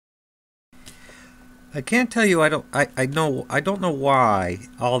I can't tell you. I don't know why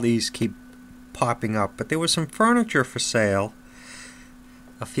all these keep popping up, but there was some furniture for sale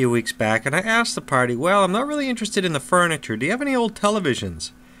a few weeks back, and I asked the party, well, I'm not really interested in the furniture. Do you have any old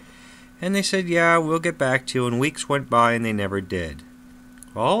televisions? And they said, yeah, we'll get back to you, and weeks went by and they never did.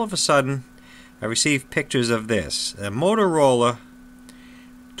 All of a sudden, I received pictures of this, a Motorola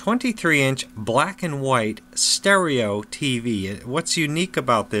 23-inch black and white stereo TV. What's unique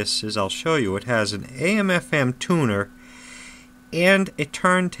about this is I'll show you. It has an AM/FM tuner and a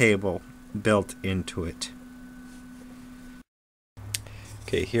turntable built into it.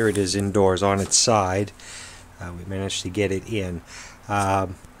 Okay, here it is indoors on its side. We managed to get it in.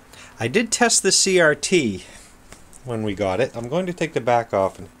 I did test the CRT when we got it. I'm going to take the back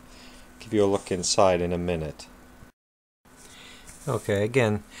off and give you a look inside in a minute. Okay,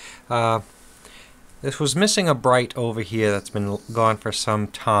 again, this was missing a bright over here that's been gone for some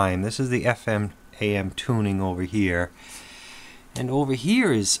time. This is the FM AM tuning over here. And over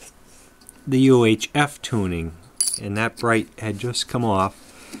here is the UHF tuning. And that bright had just come off.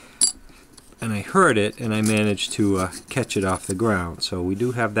 And I heard it and I managed to catch it off the ground. So we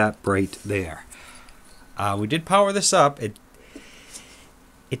do have that bright there. We did power this up. It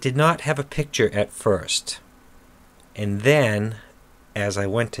did not have a picture at first. And then, as I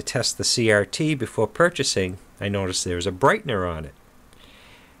went to test the CRT before purchasing, I noticed there was a brightener on it.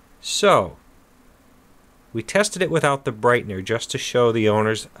 So, we tested it without the brightener just to show the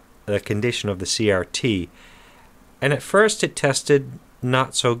owners the condition of the CRT. And at first it tested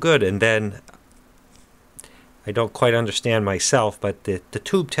not so good, and then I don't quite understand myself, but the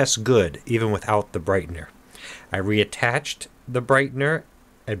tube tests good even without the brightener. I reattached the brightener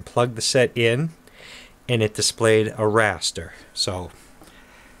and plugged the set in, and it displayed a raster. So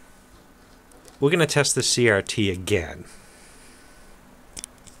we're going to test the CRT again.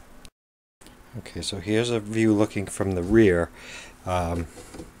 Okay, so here's a view looking from the rear.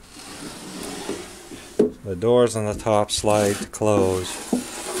 The doors on the top slide to close.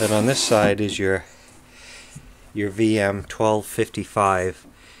 Then on this side is your VM 1255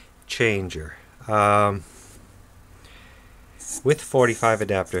 changer with 45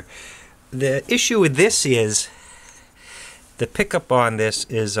 adapter. The issue with this is the pickup on this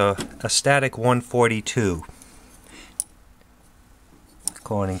is a static 142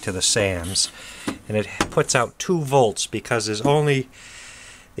 according to the SAMs, and it puts out 2 volts because there's only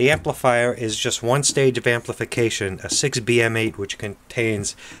the amplifier is just one stage of amplification, a 6BM8, which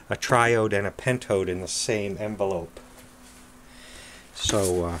contains a triode and a pentode in the same envelope.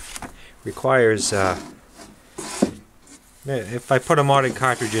 So requires if I put a modded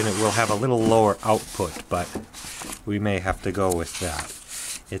cartridge in it, we'll have a little lower output, but we may have to go with that.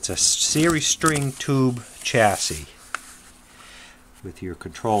 It's a series string tube chassis with your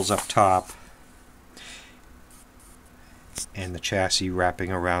controls up top and the chassis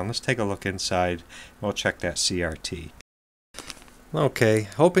wrapping around. Let's take a look inside. We'll check that CRT. Okay,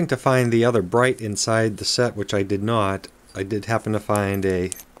 hoping to find the other bright inside the set, which I did not. I did happen to find a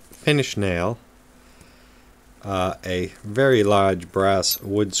finish nail, a very large brass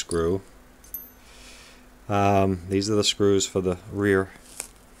wood screw. These are the screws for the rear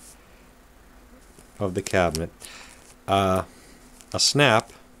of the cabinet. A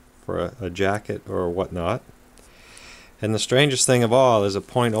snap for a jacket or whatnot. And the strangest thing of all is a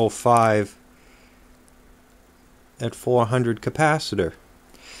 0.05 at 400 capacitor.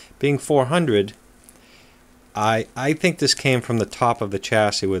 Being 400, I think this came from the top of the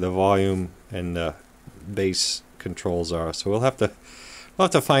chassis where the volume and the bass controls are. So we'll have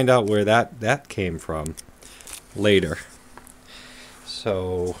to find out where that came from later.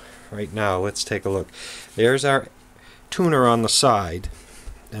 So right now let's take a look. There's our tuner on the side,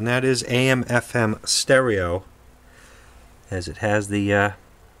 and that is AM/FM stereo, as it has the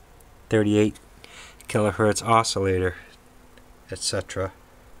 38 kilohertz oscillator, etc.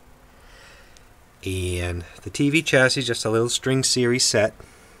 And the TV chassis, just a little string series set.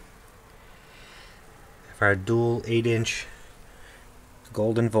 Have our dual 8-inch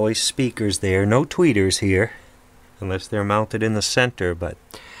Golden Voice speakers there. No tweeters here, unless they're mounted in the center, or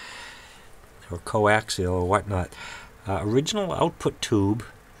coaxial or whatnot. Original output tube,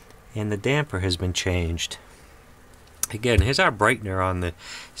 and the damper has been changed. Again, here's our brightener on the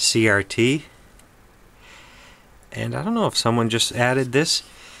CRT. And I don't know if someone just added this.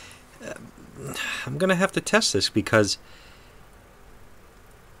 I'm going to have to test this because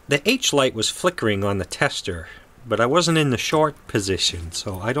the H light was flickering on the tester, but I wasn't in the short position,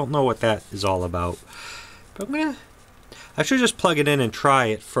 so I don't know what that is all about. But I should just plug it in and try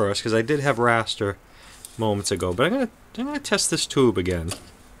it first, because I did have raster moments ago. But I'm gonna test this tube again.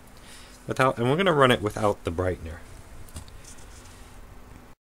 and we're going to run it without the brightener.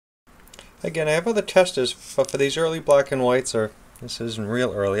 Again, I have other testers, but for these early black and whites, or this isn't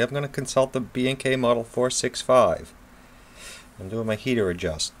real early, I'm going to consult the B&K model 465. I'm doing my heater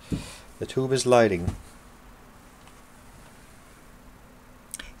adjust. The tube is lighting.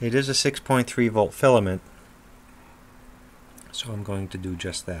 It is a 6.3 volt filament, so I'm going to do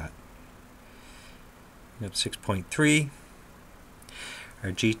just that. We have 6.3. Our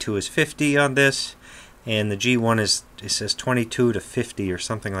G2 is 50 on this, and the G1 is, it says 22 to 50 or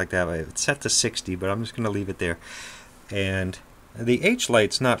something like that. It's set to 60, but I'm just going to leave it there. And the H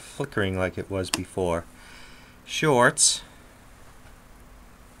light's not flickering like it was before. Shorts.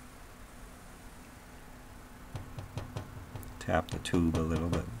 Tap the tube a little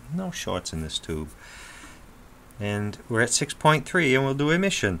bit. No shorts in this tube. And we're at 6.3, and we'll do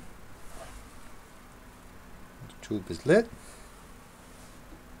emission. The tube is lit.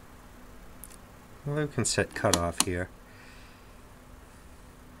 Well, we can set cutoff here.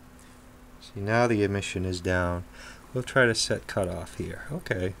 See, now the emission is down. We'll try to set cutoff here.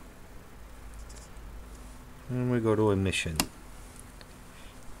 Okay. And we go to emission.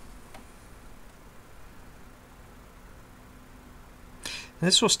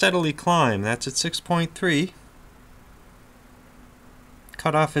 This will steadily climb. That's at 6.3.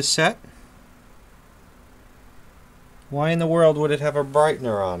 Cutoff is set. Why in the world would it have a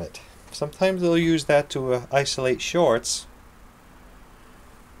brightener on it? Sometimes they'll use that to isolate shorts.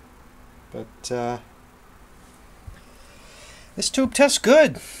 But this tube tests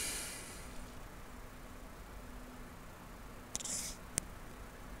good.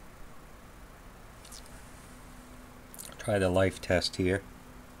 Try the life test here.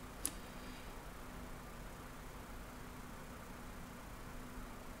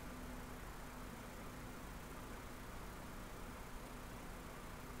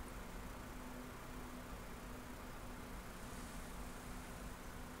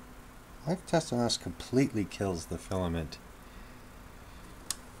 Life test on this completely kills the filament.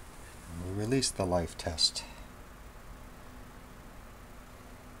 We'll release the life test.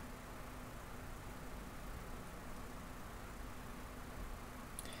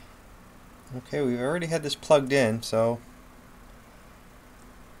 Okay, we've already had this plugged in, so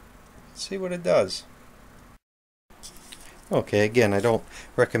let's see what it does. Okay, again, I don't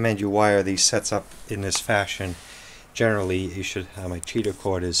recommend you wire these sets up in this fashion. Generally, you should have my cheater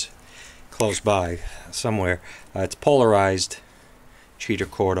cord is close by somewhere. It's polarized cheater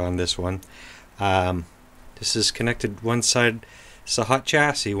cord on this one. This is connected, one side is a hot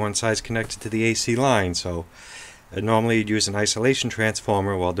chassis, one side is connected to the AC line, so normally you'd use an isolation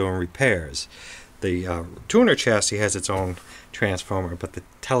transformer while doing repairs. The tuner chassis has its own transformer, but the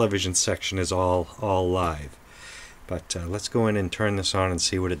television section is all live. But let's go in and turn this on and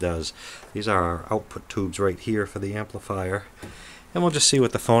see what it does. These are our output tubes right here for the amplifier, and we'll just see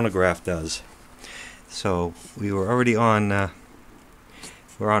what the phonograph does. So we were already on,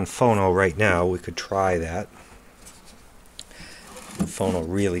 we're on phono right now. We could try that. The phono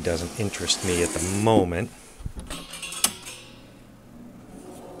really doesn't interest me at the moment.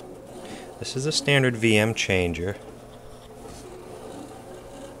 This is a standard VM changer.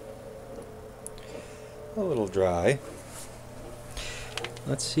 A little dry.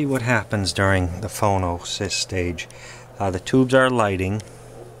 Let's see what happens during the phono stage. The tubes are lighting.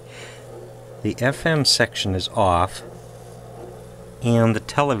 The FM section is off, and the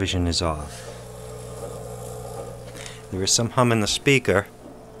television is off. There is some hum in the speaker.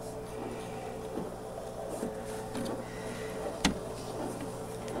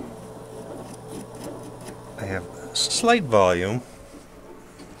 I have slight volume.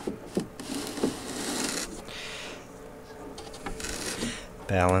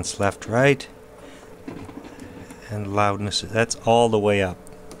 Balance left, right, and loudness, that's all the way up.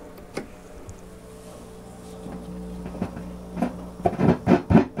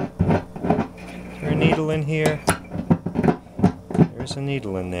 Is there a needle in here? There's a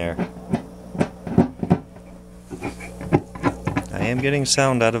needle in there. I am getting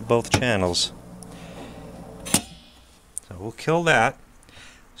sound out of both channels. So we'll kill that.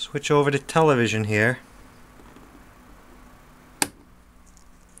 Switch over to television here.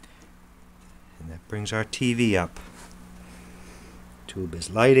 Brings our TV up. Tube is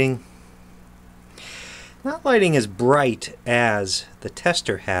lighting. Not lighting as bright as the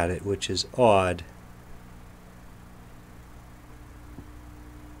tester had it, which is odd.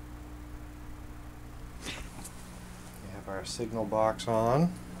 We have our signal box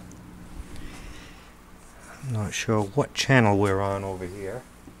on. I'm not sure what channel we're on over here.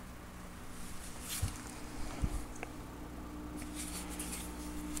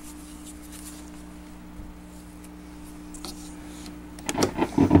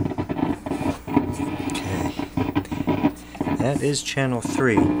 That is channel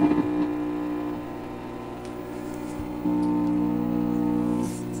 3. And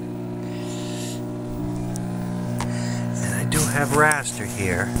I do have raster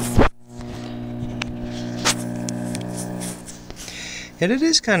here. And it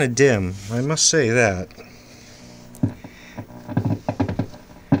is kind of dim, I must say that.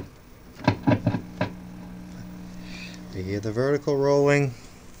 You hear the vertical rolling.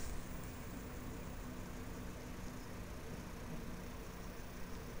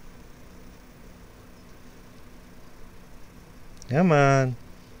 Come on.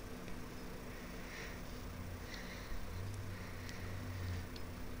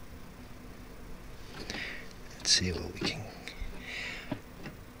 Let's see what we can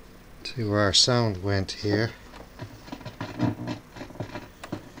see where our sound went here.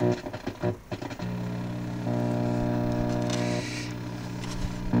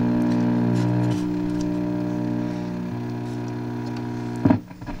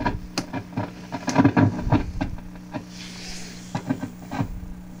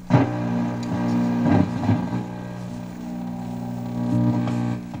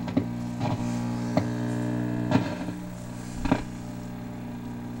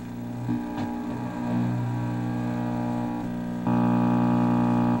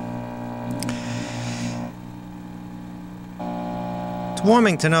 It's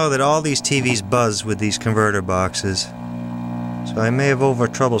warming to know that all these TVs buzz with these converter boxes, so I may have over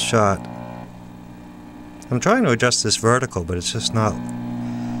troubleshot. I'm trying to adjust this vertical, but it's just not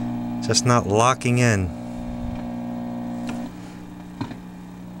locking in.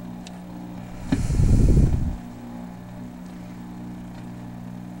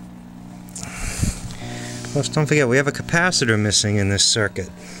 Plus, don't forget, we have a capacitor missing in this circuit,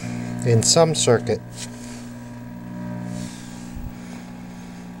 in some circuit.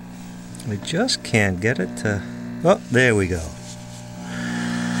 We just can't get it to... Oh, there we go.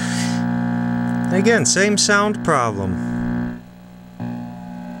 Again, same sound problem.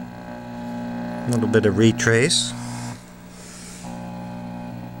 A little bit of retrace.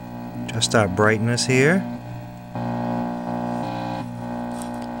 Just our brightness here.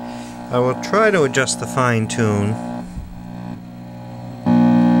 I will try to adjust the fine tune.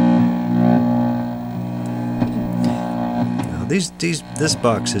 This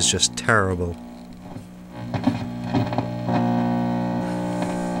box is just terrible.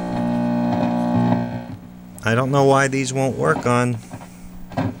 I don't know why these won't work on.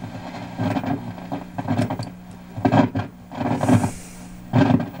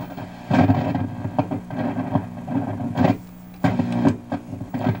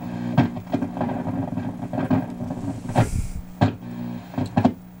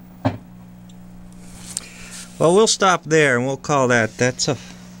 Well, we'll stop there and we'll call that's a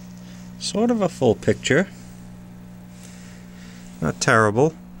sort of a full picture. Not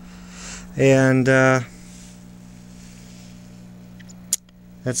terrible. And that's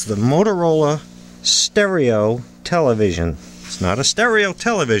the Motorola stereo television. It's not a stereo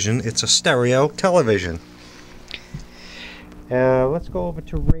television, it's a stereo television. Let's go over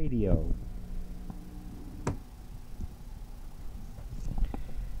to radio.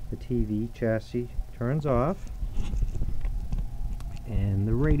 The TV chassis turns off and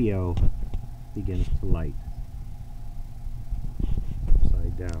the radio begins to light.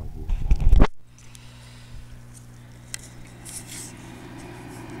 Upside down here.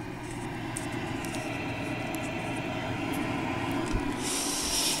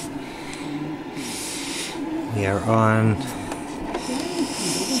 We are on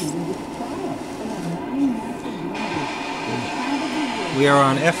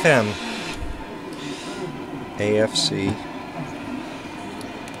FM. AFC.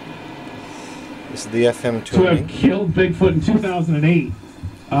 This is the FM tuning. To have killed Bigfoot in 2008.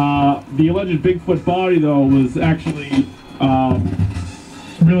 The alleged Bigfoot body, though, was actually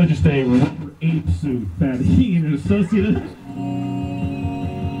really just a rubber ape suit that he and his associated.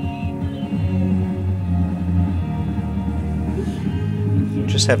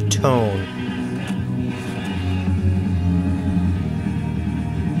 Just have tone.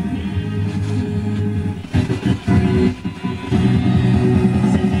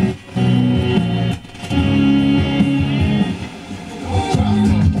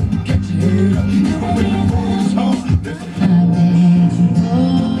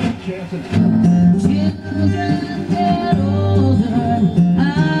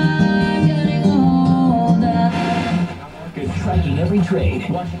 Every trade.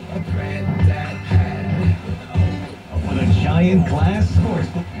 What a giant glass source.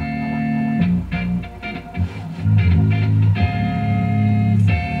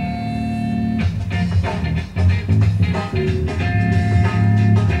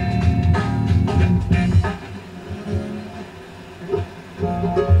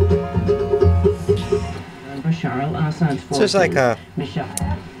 It's just like a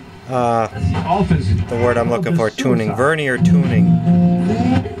the word I'm looking for, tuning, vernier tuning.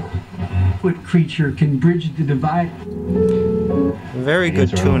 What creature can bridge the divide? Very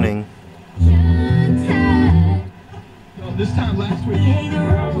good tuning. This time last week.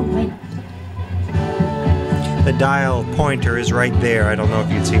 The dial pointer is right there. I don't know if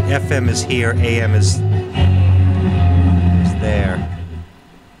you can see. FM is here, AM is there.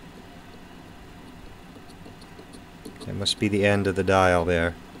 That must be the end of the dial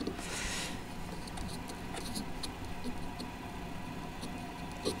there.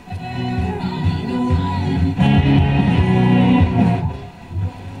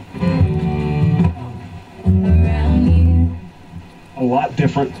 A lot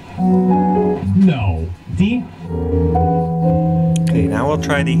different. No. Deep. Okay, now we'll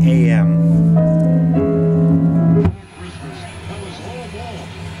try the AM.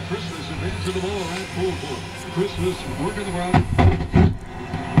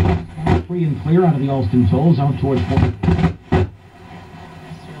 Free and clear out of the Alston tolls out towards 4.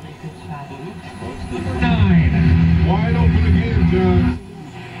 Number 9. Wide open again, John.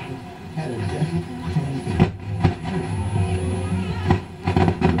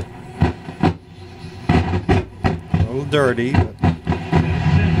 A little dirty, but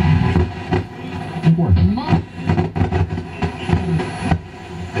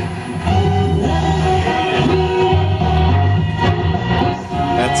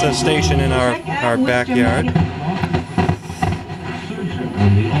that's a station in our backyard.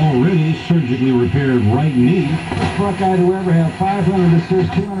 On the already surgically repaired right knee. First truck guy to ever have 500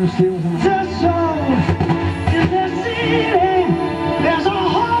 assists, 200 steals, and there's a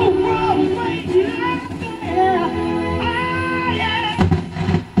whole world waiting out there.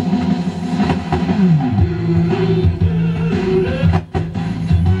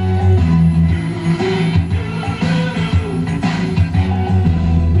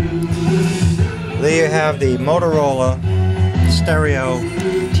 There you have the Motorola stereo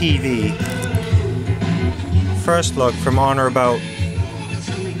TV. First look from on or about.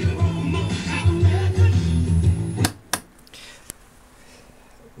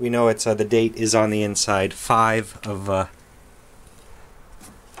 We know it's the date is on the inside. 5 of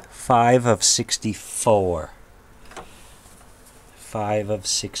 64. 5 of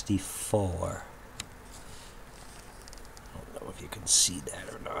 64. I don't know if you can see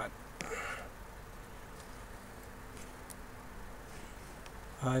that or not.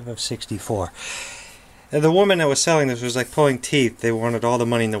 5 of 64. And the woman that was selling this was like pulling teeth. They wanted all the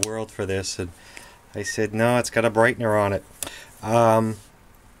money in the world for this, and I said, no, it's got a brightener on it.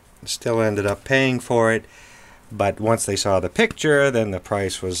 Still ended up paying for it, but once they saw the picture, then the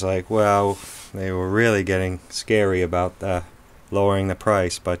price was like, well, they were really getting scary about lowering the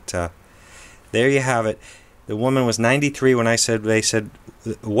price. But there you have it. The woman was 93 when they said,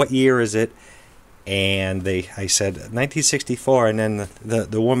 what year is it? And I said 1964, and then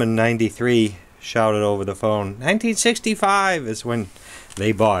the woman 93 shouted over the phone, 1965 is when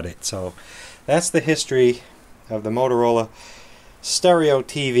they bought it. So that's the history of the Motorola stereo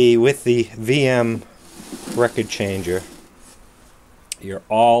TV with the VM record changer. Your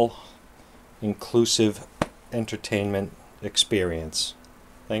all-inclusive entertainment experience.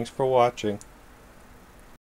 Thanks for watching.